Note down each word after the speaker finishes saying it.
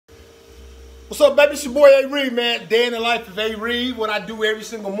What's up, baby? It's your boy A.Reed, man. Day in the life of A.Reed. What I do every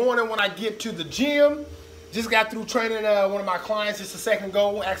single morning when I get to the gym. Just got through training one of my clients just a second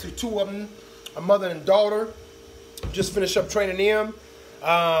ago. Actually, two of them, a mother and daughter. Just finished up training them.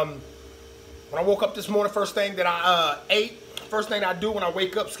 When I woke up this morning, first thing that I first thing I do when I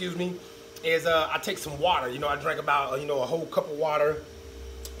wake up, is I take some water. You know, I drink about a whole cup of water,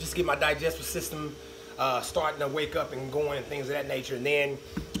 just to get my digestive system starting to wake up and going and things of that nature. And then,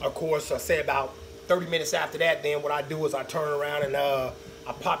 of course, I say about 30 minutes after that, then what I do is I turn around and I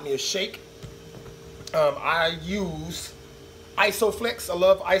pop me a shake. I use Isoflex. I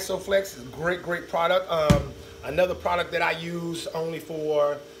love Isoflex. It's a great, great product. Another product that I use only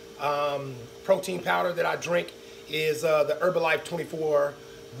for protein powder that I drink is the Herbalife 24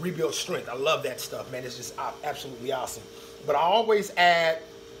 Rebuild Strength. I love that stuff, man. It's just absolutely awesome. But I always add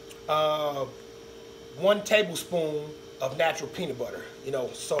 1 tablespoon of natural peanut butter. You know,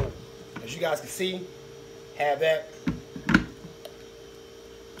 so as you guys can see, have that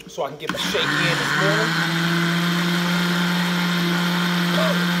so I can get my shake in this morning.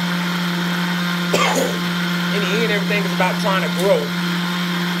 In the end, everything is about trying to grow.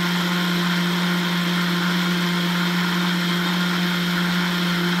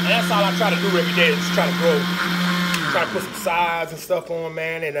 And that's all I try to do every day, is just try to grow. Try to put some size and stuff on,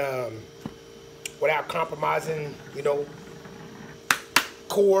 man, and without compromising, you know,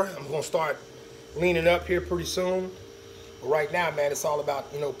 core. I'm gonna start leaning up here pretty soon. But right now, man, it's all about,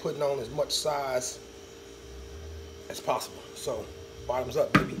 you know, putting on as much size as possible. So, bottoms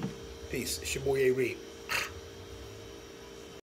up, baby. Peace. It's your boy A.Reed.